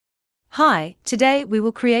Hi, today we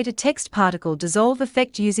will create a text particle dissolve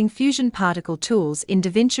effect using Fusion Particle Tools in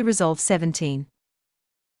DaVinci Resolve 17.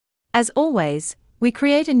 As always, we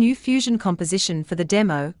create a new Fusion composition for the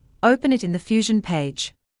demo, open it in the Fusion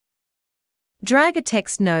page. Drag a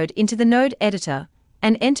text node into the node editor,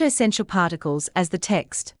 and enter essential particles as the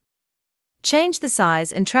text. Change the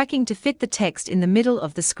size and tracking to fit the text in the middle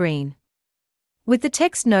of the screen. With the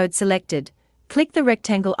text node selected, click the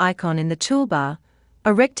rectangle icon in the toolbar.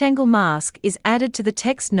 A rectangle mask is added to the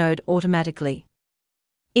text node automatically.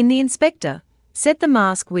 In the inspector, set the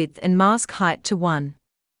mask width and mask height to 1.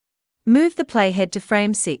 Move the playhead to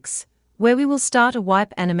frame 6, where we will start a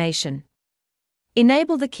wipe animation.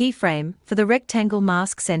 Enable the keyframe for the rectangle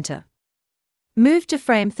mask center. Move to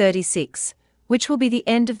frame 36, which will be the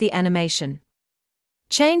end of the animation.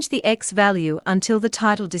 Change the X value until the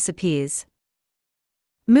title disappears.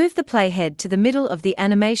 Move the playhead to the middle of the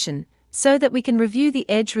animation, so that we can review the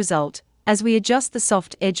edge result as we adjust the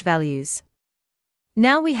soft edge values.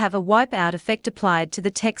 Now we have a wipeout effect applied to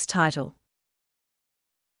the text title.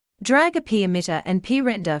 Drag a P-emitter and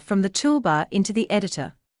P-render from the toolbar into the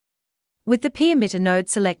editor. With the P-emitter node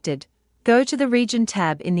selected, go to the Region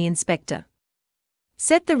tab in the inspector.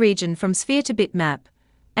 Set the region from sphere to bitmap,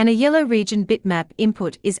 and a yellow region bitmap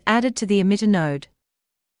input is added to the emitter node.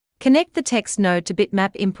 Connect the text node to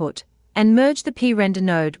bitmap input, and merge the P-render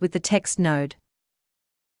node with the text node.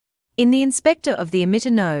 In the inspector of the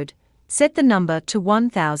emitter node, set the number to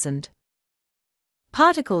 1000.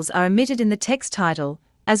 Particles are emitted in the text title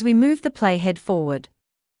as we move the playhead forward.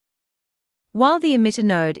 While the emitter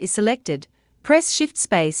node is selected, press Shift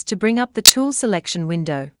Space to bring up the tool selection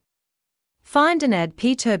window. Find and add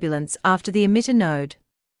P-turbulence after the emitter node.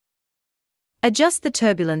 Adjust the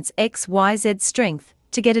turbulence X-Y-Z strength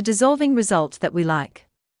to get a dissolving result that we like.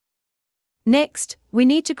 Next, we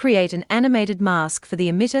need to create an animated mask for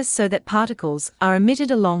the emitter so that particles are emitted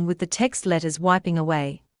along with the text letters wiping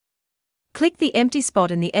away. Click the empty spot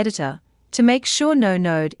in the editor to make sure no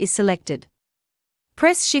node is selected.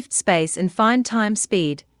 Press Shift Space and find Time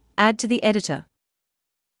Speed, add to the editor.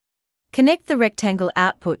 Connect the rectangle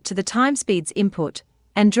output to the time speed's input,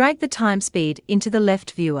 and drag the time speed into the left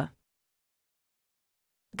viewer.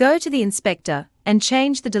 Go to the inspector and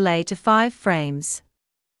change the delay to 5 frames.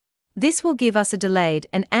 This will give us a delayed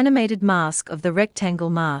and animated mask of the rectangle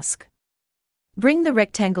mask. Bring the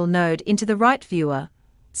rectangle node into the right viewer,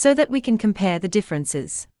 so that we can compare the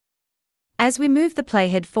differences. As we move the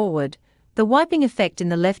playhead forward, the wiping effect in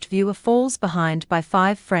the left viewer falls behind by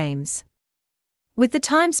 5 frames. With the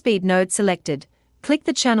time speed node selected, click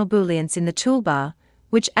the channel booleans in the toolbar,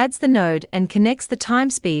 which adds the node and connects the time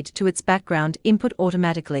speed to its background input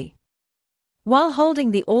automatically. While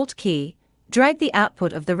holding the Alt key, drag the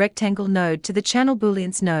output of the rectangle node to the channel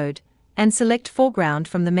booleans node, and select foreground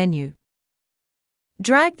from the menu.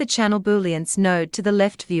 Drag the channel booleans node to the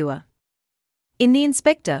left viewer. In the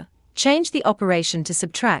inspector, change the operation to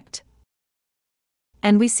subtract,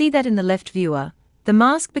 and we see that in the left viewer, the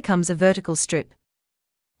mask becomes a vertical strip.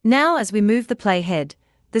 Now as we move the playhead,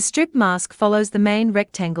 the strip mask follows the main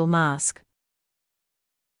rectangle mask.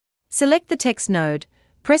 Select the text node,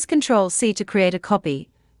 press Ctrl+C to create a copy,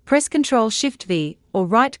 press Ctrl+Shift+V or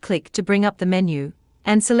right-click to bring up the menu,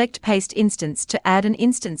 and select Paste Instance to add an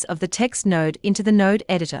instance of the text node into the node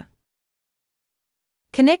editor.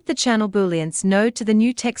 Connect the channel booleans node to the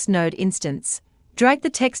new text node instance, drag the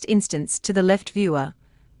text instance to the left viewer,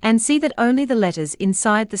 and see that only the letters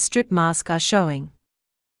inside the strip mask are showing.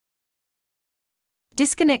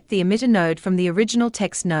 Disconnect the emitter node from the original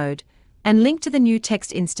text node, and link to the new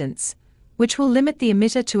text instance, which will limit the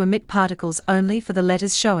emitter to emit particles only for the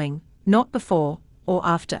letters showing, not before or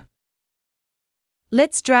after.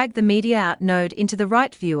 Let's drag the media out node into the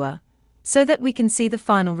right viewer, so that we can see the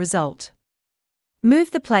final result. Move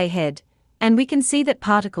the playhead, and we can see that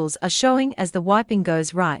particles are showing as the wiping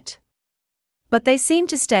goes right. But they seem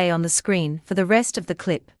to stay on the screen for the rest of the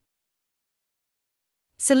clip.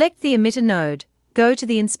 Select the emitter node, go to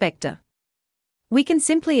the inspector. We can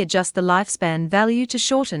simply adjust the lifespan value to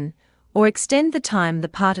shorten, or extend the time the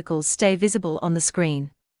particles stay visible on the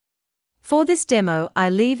screen. For this demo, I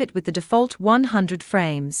leave it with the default 100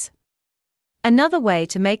 frames. Another way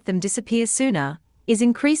to make them disappear sooner is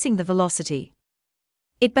increasing the velocity.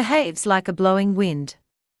 It behaves like a blowing wind.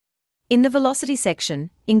 In the velocity section,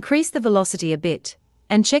 increase the velocity a bit,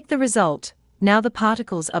 and check the result. Now the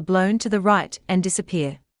particles are blown to the right and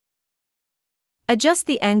disappear. Adjust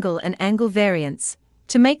the angle and angle variance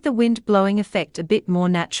to make the wind blowing effect a bit more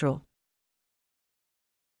natural.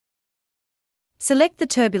 Select the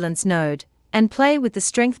turbulence node, and play with the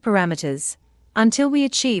strength parameters, until we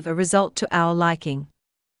achieve a result to our liking.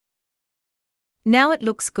 Now it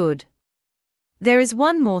looks good. There is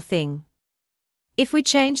one more thing. If we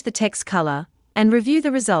change the text color and review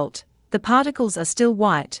the result, the particles are still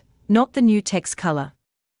white, not the new text color.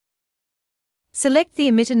 Select the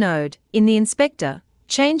emitter node in the inspector,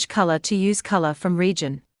 change color to use color from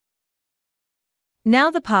region. Now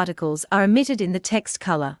the particles are emitted in the text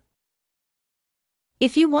color.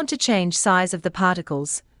 If you want to change size of the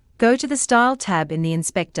particles, go to the Style tab in the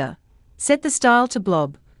inspector, set the style to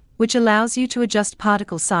blob, which allows you to adjust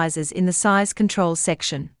particle sizes in the size control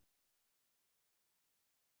section.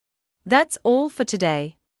 That's all for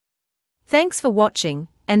today. Thanks for watching,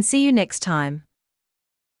 and see you next time.